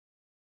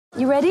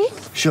You ready?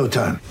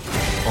 Showtime.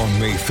 On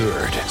May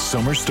 3rd,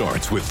 summer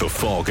starts with The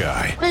Fall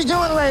Guy. Let's do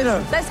it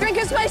later. Let's drink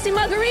a spicy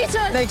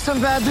margarita. Make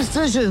some bad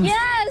decisions.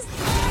 Yes!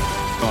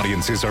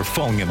 Audiences are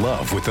falling in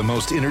love with the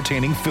most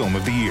entertaining film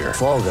of the year.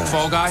 Fall Guy.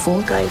 Fall Guy?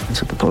 Fall Guy.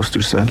 That's what the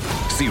poster said.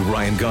 See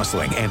Ryan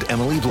Gosling and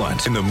Emily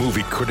Blunt in the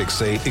movie critics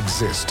say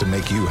exists to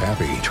make you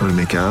happy. Trying to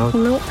make it out?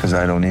 Nope. Because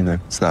I don't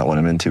either. It's not what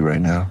I'm into right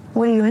now.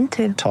 What are you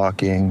into?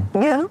 Talking.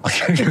 Yeah.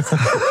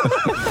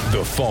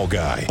 The Fall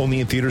Guy.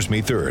 Only in theaters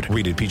May 3rd.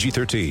 Rated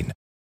PG-13.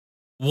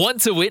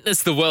 Want to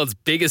witness the world's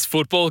biggest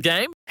football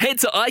game? Head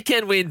to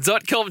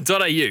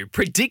iCanWin.com.au,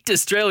 predict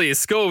Australia's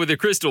score with a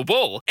crystal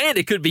ball, and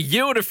it could be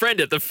you and a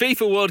friend at the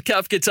FIFA World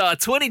Cup Qatar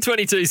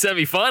 2022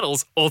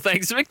 semi-finals, all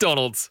thanks to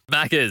McDonald's.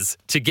 Maccas,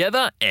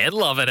 together and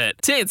loving it.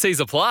 TNCs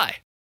apply.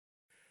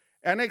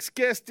 Our next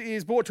guest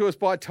is brought to us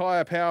by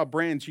Tyre Power,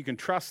 brands you can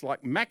trust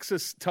like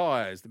Maxxis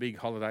Tyres. The big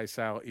holiday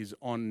sale is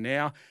on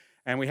now.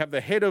 And we have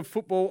the head of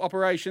football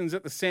operations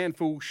at the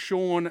SANFL,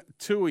 Sean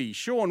Toohey.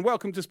 Sean,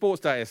 welcome to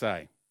Sports Day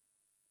SA.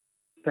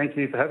 Thank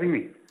you for having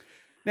me.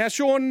 Now,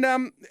 Sean,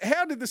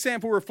 how did the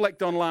SANFL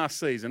reflect on last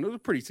season? It was a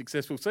pretty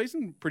successful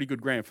season, pretty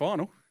good grand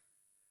final.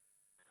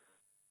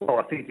 Well,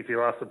 I think if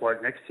you ask the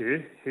bloke next to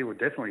you, he would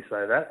definitely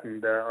say that.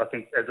 And I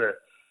think as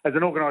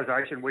an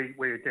organisation, we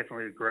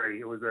definitely agree.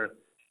 It was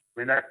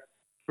that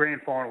grand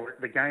final,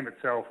 the game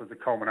itself was a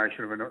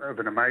culmination of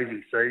an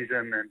amazing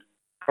season and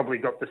probably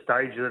got the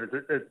stage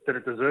that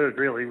it deserved,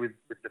 really, with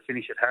the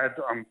finish it had.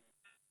 I'm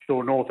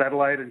sure North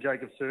Adelaide and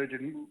Jacob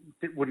Surgeon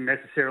wouldn't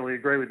necessarily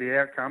agree with the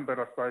outcome, but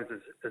I suppose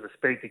as a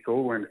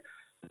spectacle and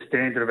the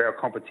standard of our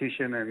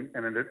competition and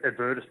an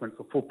advertisement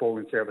for football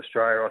in South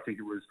Australia, I think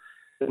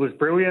it was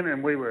brilliant,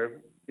 and we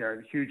were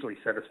hugely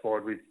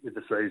satisfied with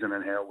the season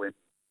and how it went.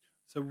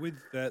 So with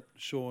that,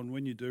 Sean,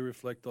 when you do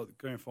reflect on the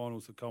grand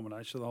finals, the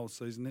culmination of the whole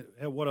season,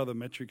 what other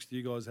metrics do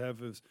you guys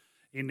have as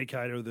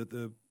indicator that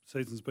the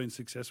season's been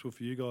successful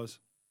for you guys?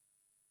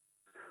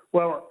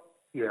 Well,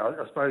 yeah,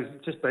 I suppose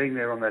just being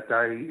there on that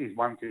day is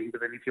one thing, but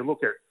then if you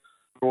look at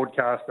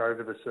broadcast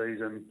over the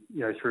season,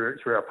 through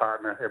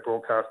our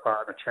broadcast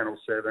partner, Channel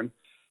 7,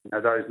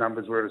 those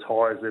numbers were as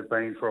high as they've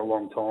been for a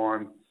long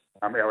time.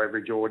 Our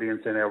average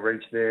audience and our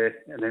reach there,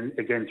 and then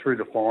again through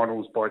the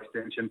finals by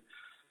extension,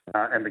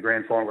 and the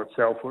grand final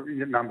itself,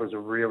 numbers are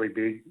really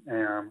big.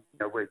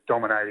 We're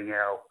dominating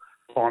our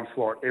time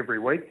slot every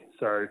week.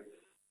 So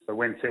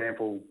when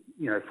SANFL,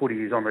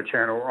 footy is on the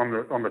channel,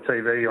 on the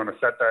TV on a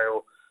Saturday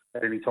or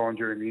at any time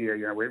during the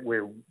year,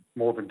 we're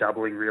more than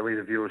doubling really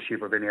the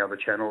viewership of any other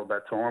channel at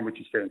that time,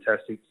 which is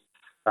fantastic.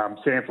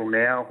 SANFL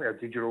Now, our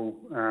digital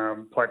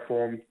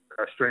platform,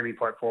 our streaming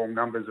platform,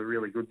 numbers are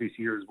really good this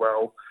year as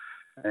well.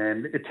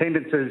 And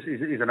attendance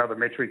is another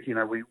metric, we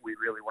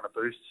really want to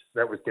boost.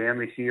 That was down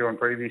this year on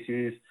previous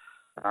years.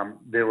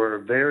 There were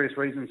various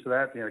reasons for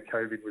that.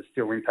 COVID was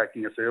still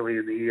impacting us early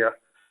in the year.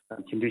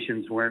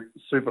 Conditions weren't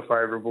super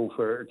favourable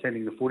for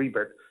attending the footy,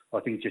 but I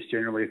think just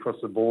generally across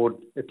the board,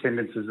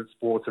 attendances at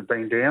sports have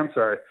been down.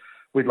 So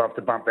we'd love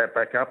to bump that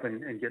back up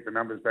and get the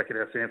numbers back at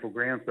our SANFL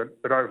grounds.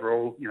 But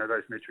overall,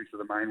 those metrics are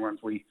the main ones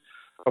we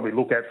probably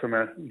look at from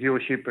a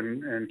viewership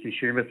and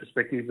consumer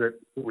perspective that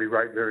we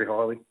rate very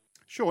highly.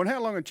 Sean,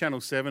 how long are Channel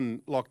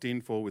 7 locked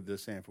in for with the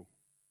SANFL?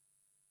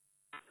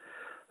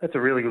 That's a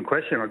really good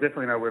question. I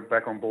definitely know we're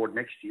back on board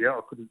next year. I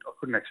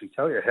couldn't actually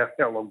tell you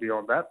how long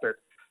beyond that, but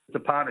it's a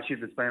partnership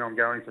that's been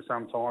ongoing for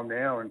some time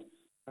now.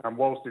 And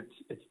whilst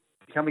it's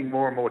becoming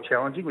more and more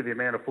challenging with the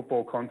amount of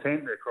football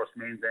content across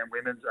men's and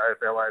women's,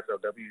 AFL,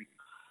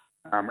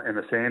 AFLW, and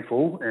the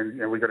SANFL,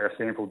 and we got our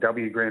SANFL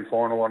W Grand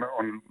Final on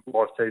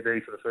live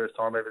TV for the first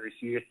time ever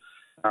this year.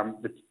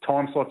 The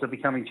time slots are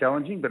becoming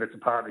challenging, but it's a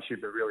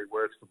partnership that really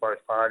works for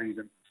both parties,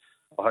 and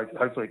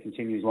hopefully it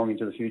continues long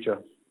into the future.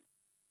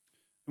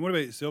 And what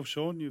about yourself,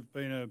 Sean? You've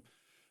been a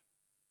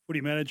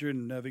footy manager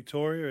in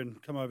Victoria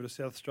and come over to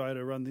South Australia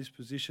to run this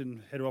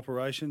position, head of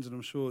operations, and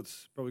I'm sure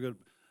it's probably got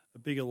a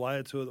bigger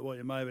layer to it than what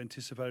you may have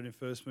anticipated when you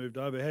first moved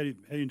over. How are you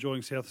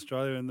enjoying South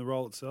Australia and the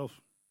role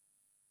itself?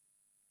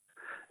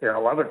 Yeah, I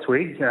love it,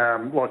 Twig.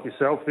 Like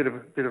yourself, bit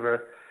of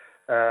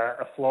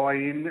a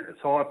fly-in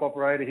type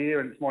operator here,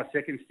 and it's my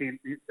second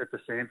stint at the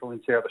SANFL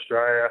in South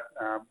Australia.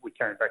 We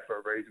came back for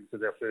a reason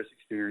because our first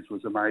experience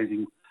was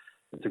amazing.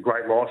 It's a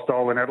great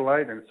lifestyle in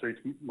Adelaide, and it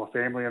suits my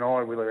family and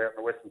I. We live out in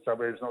the western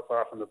suburbs, not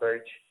far from the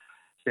beach.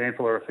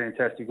 SANFL are a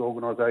fantastic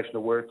organisation to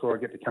work for.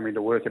 I get to come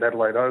into work at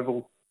Adelaide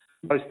Oval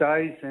most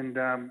days, and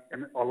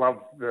I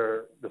love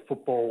the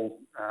football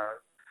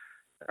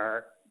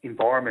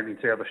environment in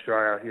South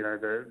Australia.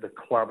 The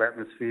club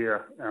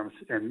atmosphere,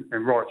 and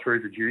right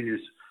through the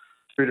juniors,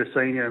 through to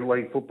senior and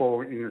league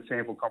football in the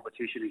SANFL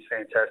competition is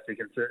fantastic.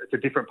 It's a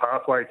different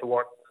pathway to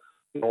what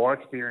I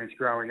experienced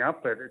growing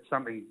up, but it's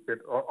something that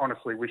I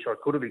honestly wish I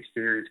could have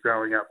experienced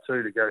growing up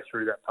too, to go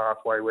through that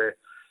pathway where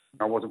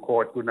I wasn't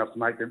quite good enough to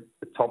make the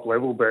top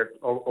level, but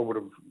I would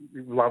have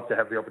loved to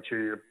have the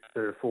opportunity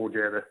to forge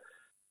out a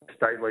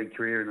state league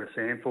career in the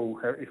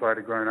SANFL if I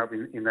had grown up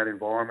in that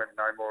environment and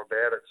know more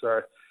about it.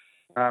 So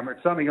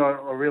it's something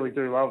I really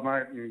do love,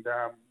 mate, and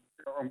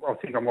I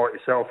think I'm like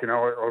yourself.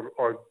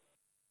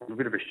 I'm a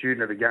bit of a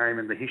student of the game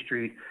and the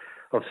history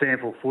of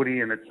SANFL footy,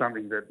 and it's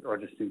something that I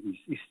just think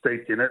he's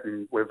steeped in it,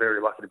 and we're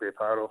very lucky to be a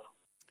part of.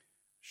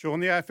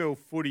 Sean, the AFL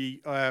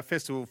Footy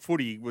Festival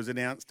Footy was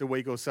announced a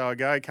week or so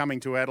ago,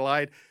 coming to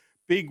Adelaide.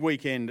 Big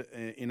weekend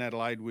in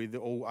Adelaide with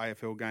all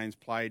AFL games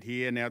played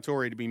here. Now, it's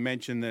already been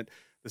mentioned that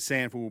the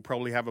SANFL will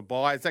probably have a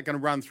bye. Is that going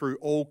to run through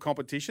all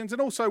competitions?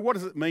 And also, what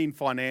does it mean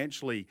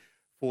financially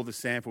for the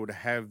SANFL to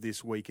have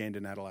this weekend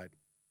in Adelaide?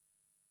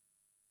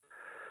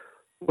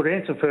 Well, to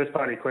answer the first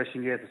part of your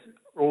question, yes,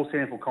 all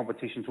SANFL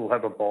competitions will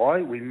have a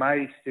bye. We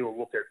may still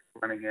look at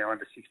running our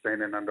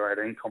under-16 and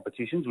under-18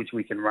 competitions, which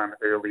we can run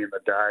early in the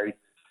day.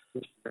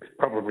 It's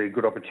probably a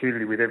good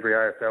opportunity with every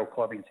AFL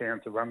club in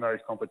town to run those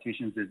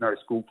competitions. There's no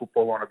school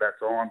football on at that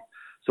time,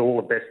 so all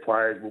the best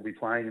players will be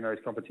playing in those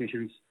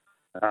competitions.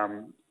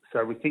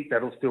 So we think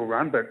that'll still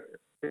run, but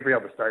every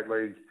other state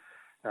league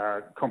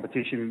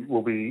competition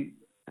will be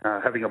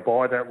having a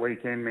bye that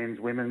weekend,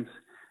 men's, women's,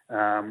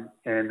 and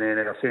then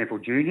our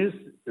SANFL juniors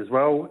as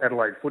well.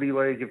 Adelaide Footy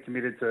League have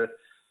committed to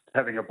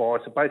having a bye,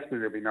 so basically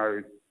there'll be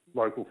no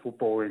local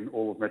football in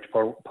all of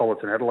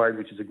metropolitan Adelaide,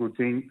 which is a good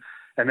thing.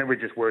 And then we're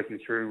just working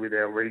through with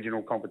our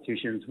regional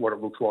competitions what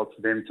it looks like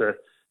for them to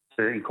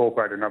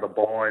incorporate another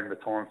bye and the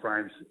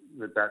timeframes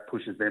that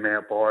pushes them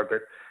out by.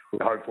 But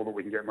we're hopeful that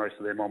we can get most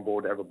of them on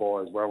board to have a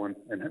bye as well and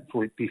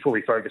be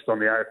fully focused on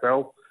the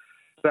AFL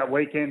that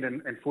weekend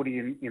and footy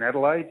in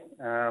Adelaide.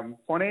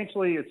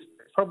 Financially, it's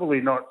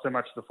probably not so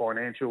much the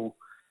financial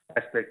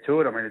aspect to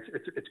it. I mean,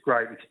 it's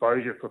great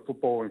exposure for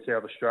football in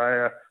South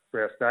Australia,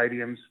 for our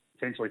stadiums,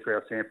 potentially for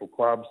our SANFL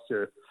clubs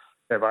to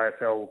have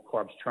AFL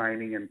clubs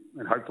training and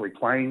hopefully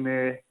playing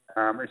there.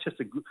 It's just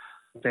a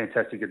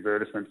fantastic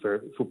advertisement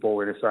for Football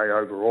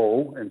NSA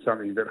overall, and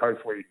something that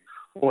hopefully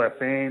all our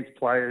fans,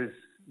 players,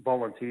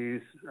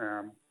 volunteers,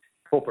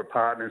 corporate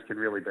partners can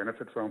really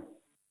benefit from.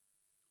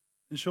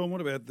 And Sean,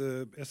 what about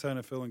the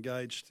SANFL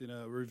engaged in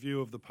a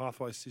review of the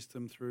pathway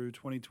system through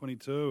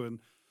 2022 and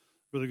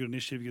really good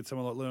initiative to get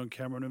someone like Leon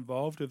Cameron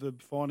involved? Have the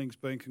findings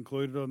been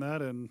concluded on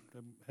that, and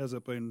has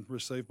it been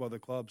received by the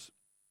clubs?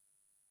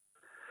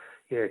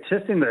 Yeah,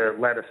 just in the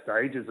latter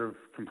stages of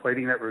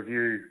completing that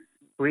review,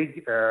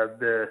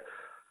 the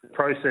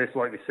process,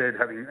 like you said,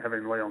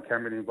 having Leon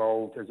Cameron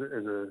involved as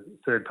a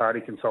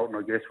third-party consultant,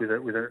 I guess, with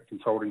a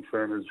consulting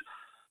firm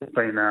has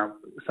been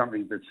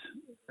something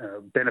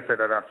that's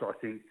benefited us, I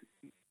think,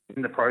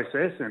 in the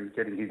process, and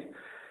getting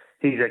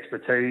his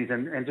expertise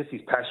and just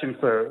his passion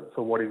for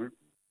what he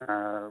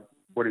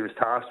was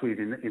tasked with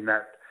in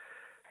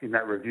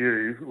that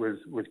review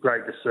was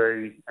great to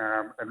see,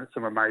 and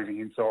some amazing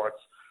insights.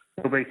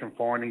 There'll be some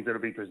findings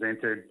that'll be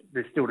presented.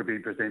 They're still to be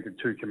presented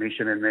to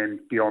Commission, and then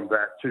beyond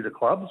that to the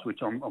clubs, which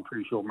I'm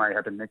pretty sure may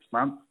happen next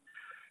month.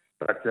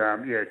 But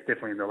it's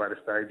definitely in the latter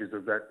stages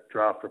of that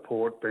draft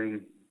report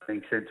being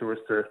sent to us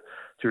to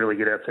really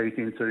get our teeth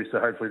into. So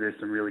hopefully there's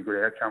some really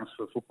good outcomes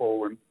for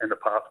football and the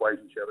pathways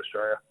in South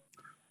Australia.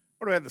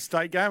 What about the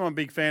state game? I'm a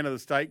big fan of the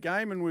state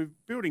game, and we're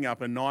building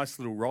up a nice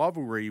little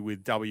rivalry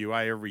with WA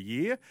every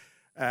year.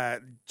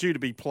 Due to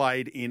be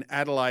played in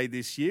Adelaide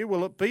this year.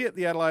 Will it be at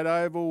the Adelaide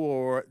Oval,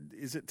 or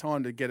is it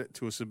time to get it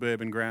to a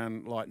suburban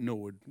ground like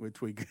Norwood,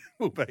 which we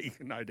will be,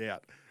 no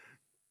doubt?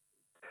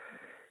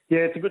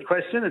 Yeah, it's a good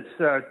question. It's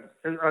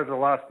over the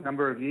last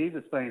number of years,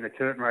 it's been a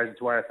curtain raiser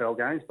to AFL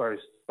games,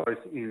 both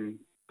in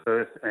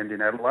Perth and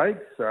in Adelaide.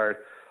 So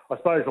I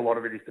suppose a lot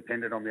of it is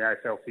dependent on the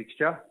AFL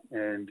fixture,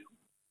 and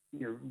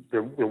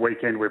the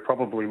weekend we're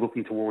probably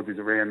looking towards is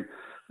around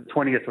the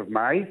 20th of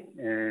May,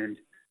 and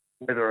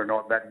whether or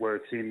not that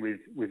works in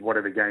with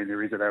whatever game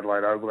there is at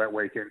Adelaide Oval that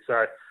weekend.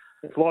 So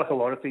it's like a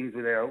lot of things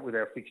with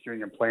our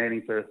fixturing and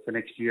planning for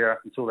next year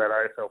until that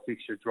AFL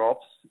fixture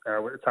drops.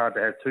 It's hard to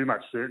have too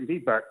much certainty,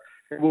 but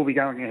it will be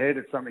going ahead.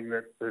 It's something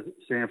that the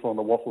SANFL and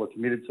the Waffle are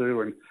committed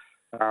to, and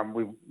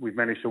we've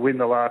managed to win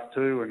the last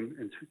two,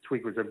 and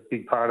Twig was a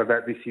big part of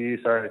that this year.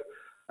 So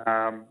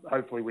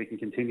hopefully we can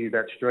continue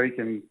that streak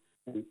and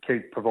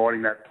keep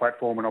providing that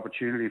platform and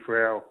opportunity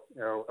for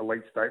our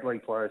elite state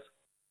league players.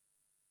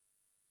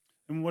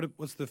 And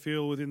what's the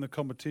feel within the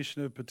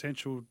competition of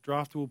potential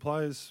draftable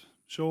players,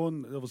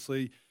 Sean?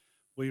 Obviously,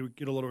 we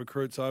get a lot of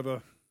recruits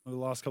over the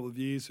last couple of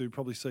years who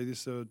probably see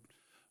this a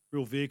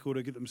real vehicle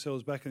to get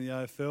themselves back in the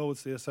AFL.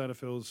 What's the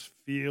SANFL's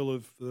feel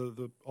of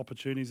the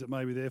opportunities that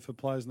may be there for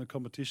players in the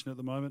competition at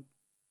the moment?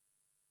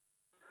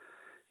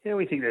 Yeah,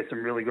 we think there's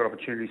some really good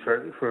opportunities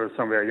for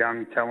some of our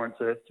young talent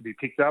to be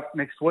picked up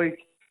next week.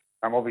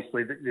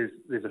 Obviously,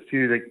 there's a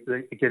few that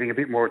are getting a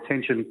bit more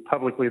attention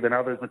publicly than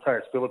others.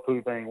 Mateus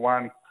Philippou being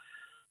one,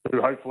 who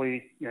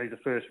hopefully, he's a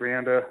first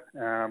rounder.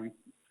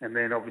 And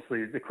then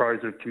obviously the Crows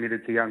have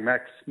committed to young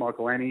Max,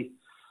 Michael Annie,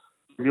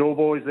 from your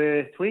boys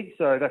there, Twig.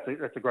 So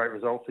that's a great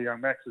result for young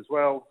Max as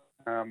well.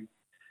 And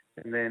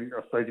then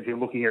I suppose if you're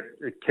looking at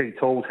key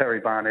tools, Harry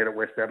Barnett at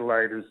West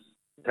Adelaide has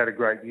had a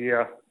great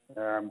year.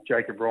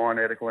 Jacob Ryan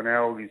out at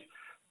Glenelg is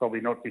probably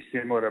not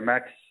dissimilar to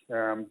Max,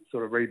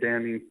 sort of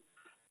rebounding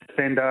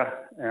defender.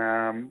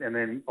 And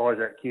then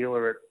Isaac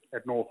Keeler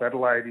at North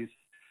Adelaide is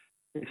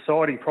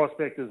exciting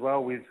prospect as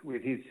well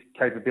with his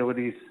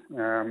capabilities.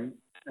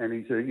 and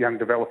he's a young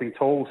developing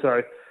tall.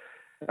 So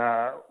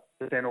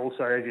then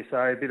also, as you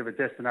say, a bit of a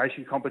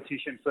destination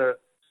competition for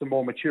some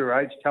more mature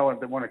age talent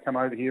that want to come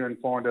over here and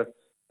find a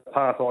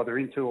path either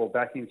into or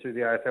back into the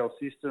AFL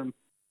system,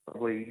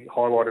 probably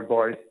highlighted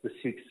by the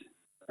 6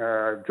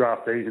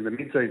 draftees in the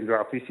mid-season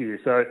draft this year.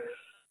 So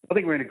I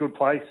think we're in a good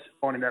place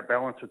finding that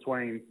balance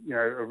between,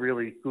 a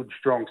really good,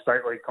 strong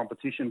state league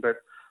competition, but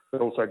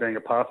also being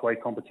a pathway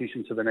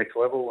competition to the next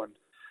level. And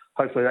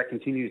hopefully that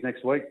continues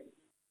next week.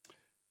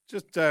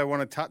 Just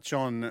want to touch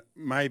on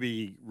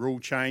maybe rule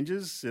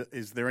changes.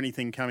 Is there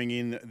anything coming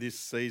in this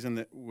season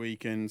that we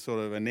can sort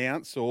of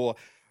announce? Or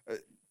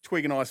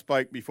Twig and I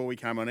spoke before we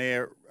came on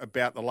air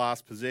about the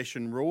last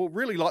possession rule.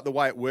 Really like the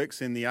way it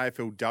works in the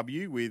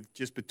AFLW with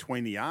just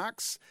between the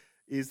arcs.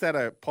 Is that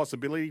a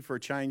possibility for a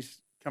change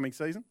coming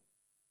season?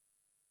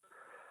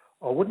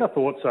 I wouldn't have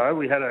thought so.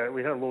 We had a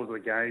Laws of the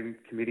Game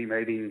committee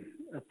meeting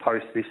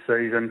post this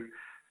season.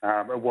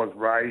 It was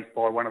raised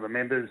by one of the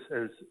members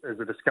as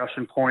a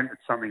discussion point.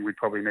 It's something we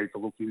probably need to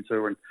look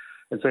into and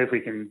see if we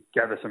can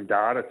gather some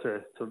data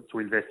to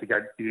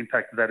investigate the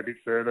impact of that a bit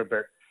further.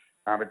 But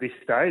at this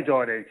stage,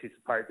 I'd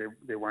anticipate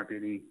there won't be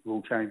any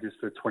rule changes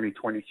for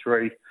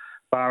 2023,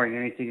 barring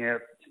anything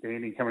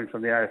outstanding coming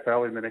from the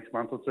AFL in the next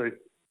month or two.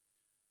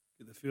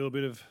 Get the feel a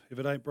bit of, if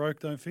it ain't broke,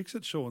 don't fix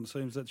it, Sean.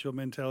 Seems that's your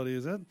mentality,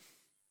 is that?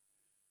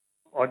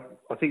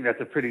 I think that's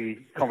a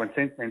pretty common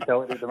sense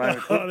mentality at the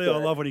moment. I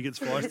love when he gets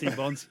feisty,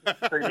 Bonds.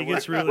 He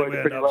gets really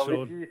wound up,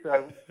 Sean.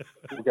 So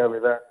we'll go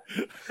with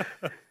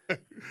that.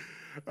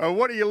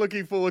 What are you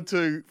looking forward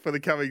to for the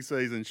coming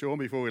season, Sean,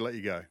 before we let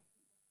you go?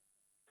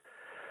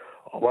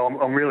 Well,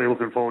 I'm really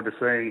looking forward to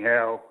seeing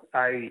how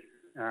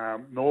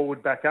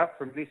Norwood back up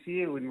from this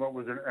year in what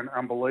was an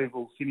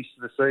unbelievable finish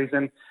to the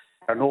season.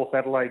 North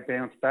Adelaide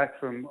bounced back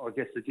from, I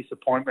guess, the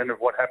disappointment of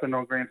what happened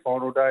on Grand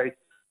Final Day.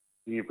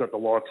 You've got the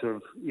likes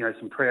of,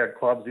 some proud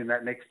clubs in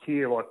that next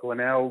tier like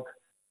Glenelg,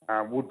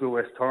 Woodville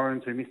West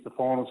Torrens, who missed the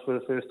finals for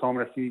the first time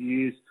in a few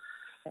years.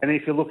 And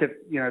if you look at,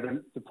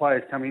 the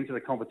players coming into the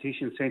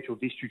competition, Central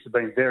Districts have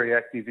been very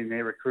active in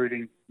their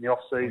recruiting in the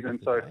off-season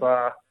so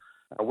far.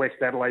 West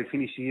Adelaide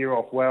finished the year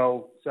off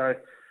well. So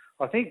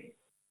I think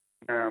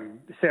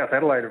South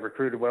Adelaide have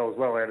recruited well as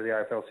well out of the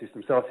AFL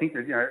system. So I think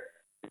that,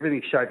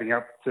 everything's shaping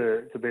up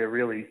to be a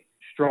really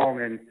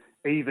strong and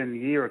even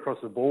year across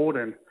the board.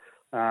 And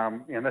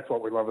that's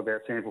what we love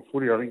about Sample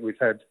Footy. I think we've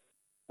had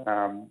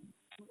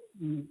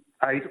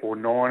 8 or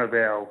 9 of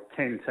our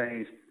 10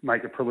 teams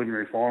make a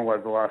preliminary final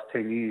over the last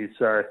 10 years.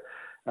 So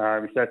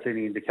if that's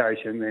any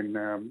indication, then,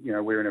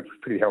 we're in a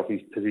pretty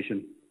healthy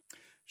position.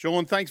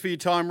 Sean, thanks for your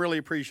time. Really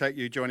appreciate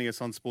you joining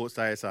us on Sports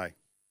Day SA.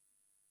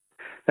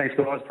 Thanks,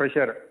 guys.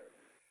 Appreciate it.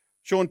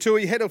 Sean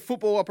Toohey, Head of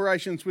Football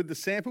Operations with the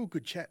Sample.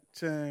 Good chat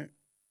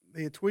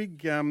there,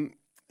 Twig.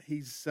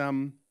 He's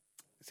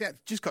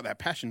just got that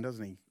passion,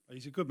 doesn't he?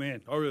 He's a good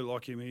man. I really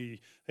like him. He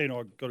and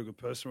I got a good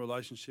personal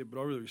relationship, but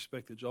I really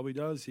respect the job he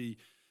does. He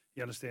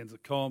understands the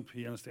comp,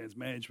 he understands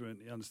management,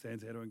 he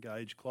understands how to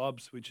engage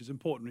clubs, which is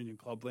important in your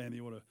club land.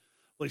 You want to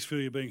at least feel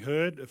you're being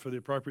heard for the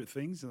appropriate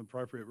things and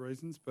appropriate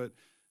reasons. But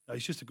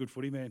he's just a good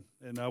footy man.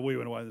 And we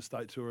went away on the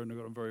state tour and I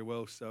got on very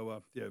well.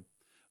 So,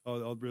 I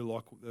really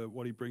like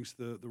what he brings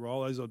to the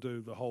role, as I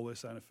do the whole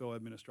SANFL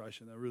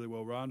administration. They're really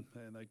well run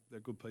and they're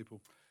good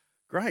people.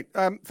 Great.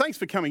 Thanks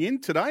for coming in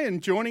today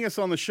and joining us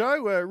on the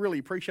show. Really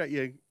appreciate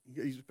you.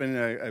 It's been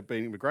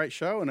a great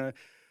show and a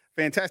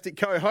fantastic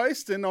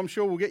co-host, and I'm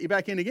sure we'll get you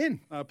back in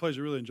again.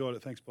 Pleasure. Really enjoyed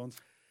it. Thanks, Bonds.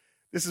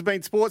 This has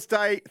been Sports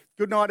Day.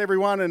 Good night,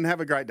 everyone, and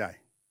have a great day.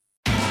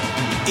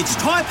 It's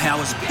Tyre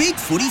Power's Big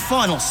Footy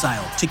Final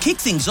Sale. To kick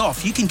things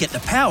off, you can get the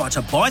power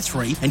to buy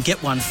 3 and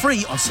get 1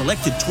 free on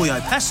selected Toyo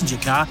passenger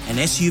car and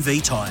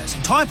SUV tyres.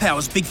 Tyre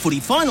Power's Big Footy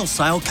Final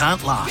Sale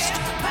can't last.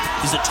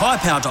 Visit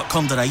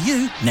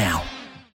tyrepower.com.au now.